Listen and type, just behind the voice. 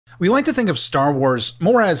We like to think of Star Wars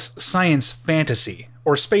more as science fantasy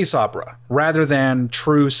or space opera, rather than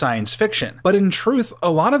true science fiction. But in truth, a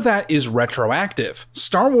lot of that is retroactive.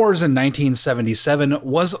 Star Wars in 1977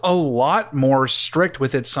 was a lot more strict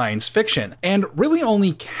with its science fiction, and really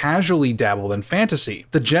only casually dabbled in fantasy.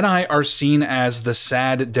 The Jedi are seen as the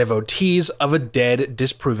sad devotees of a dead,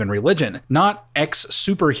 disproven religion, not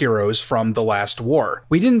ex-superheroes from the last war.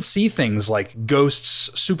 We didn't see things like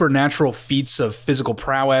ghosts, supernatural feats of physical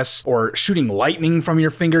prowess, or shooting lightning from your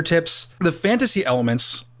fingertips. The fantasy elements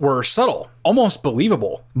were subtle, almost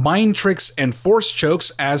believable. Mind tricks and force chokes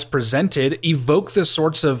as presented evoke the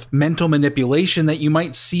sorts of mental manipulation that you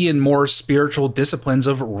might see in more spiritual disciplines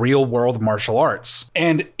of real-world martial arts.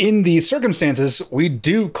 And in these circumstances, we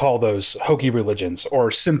do call those hokey religions or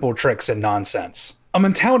simple tricks and nonsense. A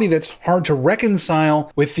mentality that's hard to reconcile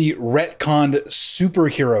with the retconned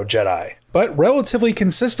superhero Jedi, but relatively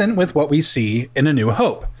consistent with what we see in A New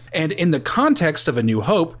Hope. And in the context of A New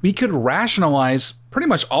Hope, we could rationalize pretty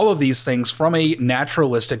much all of these things from a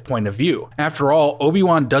naturalistic point of view. After all,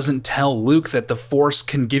 Obi-Wan doesn't tell Luke that the Force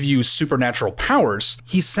can give you supernatural powers.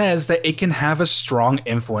 He says that it can have a strong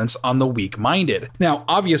influence on the weak-minded. Now,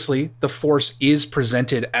 obviously, the Force is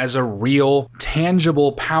presented as a real,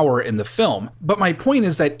 tangible power in the film, but my point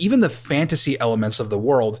is that even the fantasy elements of the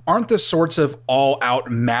world aren't the sorts of all-out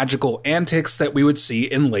magical antics that we would see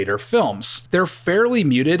in later films. They're fairly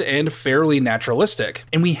muted and fairly naturalistic,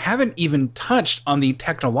 and we haven't even touched on the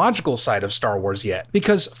technological side of Star Wars yet,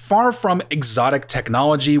 because far from exotic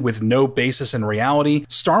technology with no basis in reality,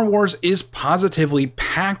 Star Wars is positively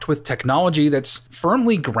packed with technology that's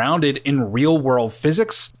firmly grounded in real-world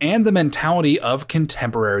physics and the mentality of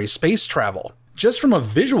contemporary space travel. Just from a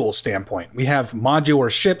visual standpoint, we have modular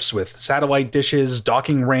ships with satellite dishes,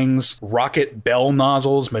 docking rings, rocket bell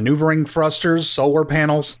nozzles, maneuvering thrusters, solar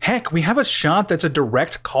panels. Heck, we have a shot that's a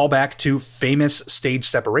direct callback to famous stage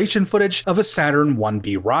separation footage of a Saturn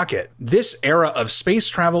 1B rocket. This era of space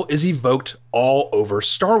travel is evoked all over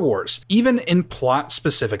Star Wars, even in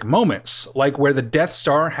plot-specific moments, like where the Death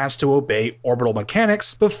Star has to obey orbital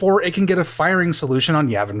mechanics before it can get a firing solution on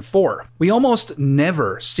Yavin 4. We almost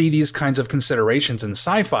never see these kinds of considerations in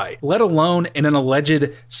sci-fi, let alone in an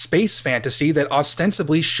alleged space fantasy that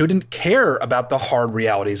ostensibly shouldn't care about the hard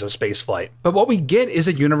realities of spaceflight. But what we get is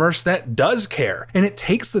a universe that does care, and it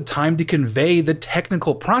takes the time to convey the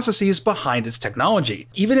technical processes behind its technology,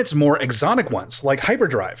 even its more exotic ones, like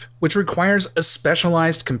hyperdrive, which requires a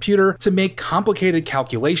specialized computer to make complicated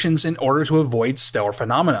calculations in order to avoid stellar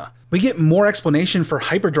phenomena. We get more explanation for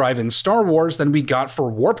hyperdrive in Star Wars than we got for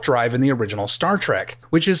warp drive in the original Star Trek,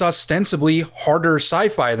 which is ostensibly harder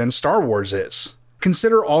sci-fi than Star Wars is.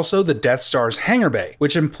 Consider also the Death Star's hangar bay,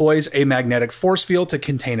 which employs a magnetic force field to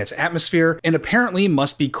contain its atmosphere and apparently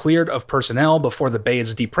must be cleared of personnel before the bay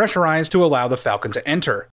is depressurized to allow the Falcon to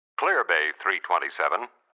enter. Clear Bay 327.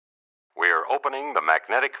 We're opening the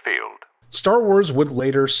magnetic field. Star Wars would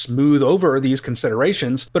later smooth over these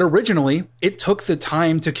considerations, but originally, it took the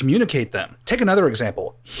time to communicate them. Take another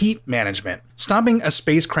example, heat management. Stopping a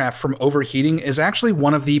spacecraft from overheating is actually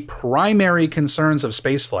one of the primary concerns of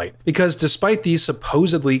spaceflight, because despite the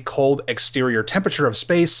supposedly cold exterior temperature of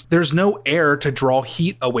space, there's no air to draw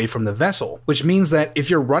heat away from the vessel, which means that if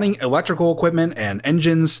you're running electrical equipment and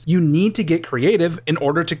engines, you need to get creative in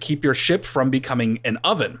order to keep your ship from becoming an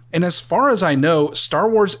oven. And as far as I know, Star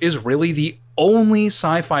Wars is really the only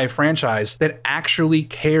sci-fi franchise that actually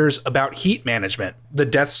cares about heat management. The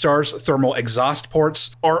Death Star's thermal exhaust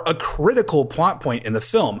ports are a critical plot point in the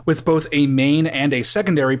film, with both a main and a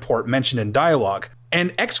secondary port mentioned in dialogue.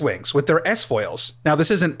 And X-Wings with their S-foils. Now,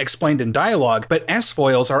 this isn't explained in dialogue, but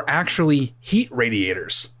S-foils are actually heat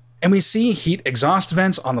radiators. And we see heat exhaust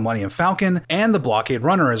vents on the Millennium Falcon and the Blockade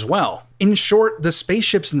Runner as well. In short, the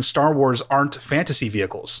spaceships in Star Wars aren't fantasy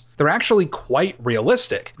vehicles. They're actually quite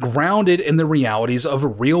realistic, grounded in the realities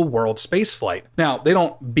of real-world spaceflight. Now, they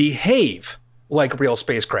don't behave like real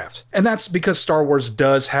spacecraft, and that's because Star Wars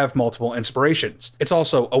does have multiple inspirations. It's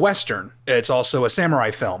also a Western, it's also a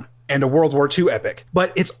samurai film, and a World War II epic,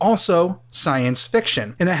 but it's also science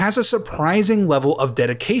fiction, and it has a surprising level of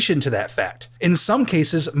dedication to that fact. In some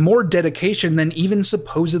cases, more dedication than even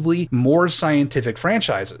supposedly more scientific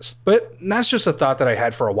franchises. But that's just a thought that I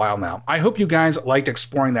had for a while now. I hope you guys liked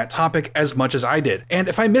exploring that topic as much as I did, and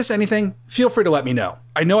if I miss anything, feel free to let me know.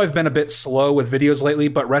 I know I've been a bit slow with videos lately,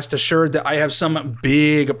 but rest assured that I have some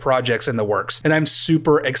big projects in the works, and I'm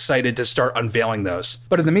super excited to start unveiling those.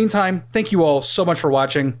 But in the meantime, thank you all so much for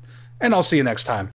watching, and I'll see you next time.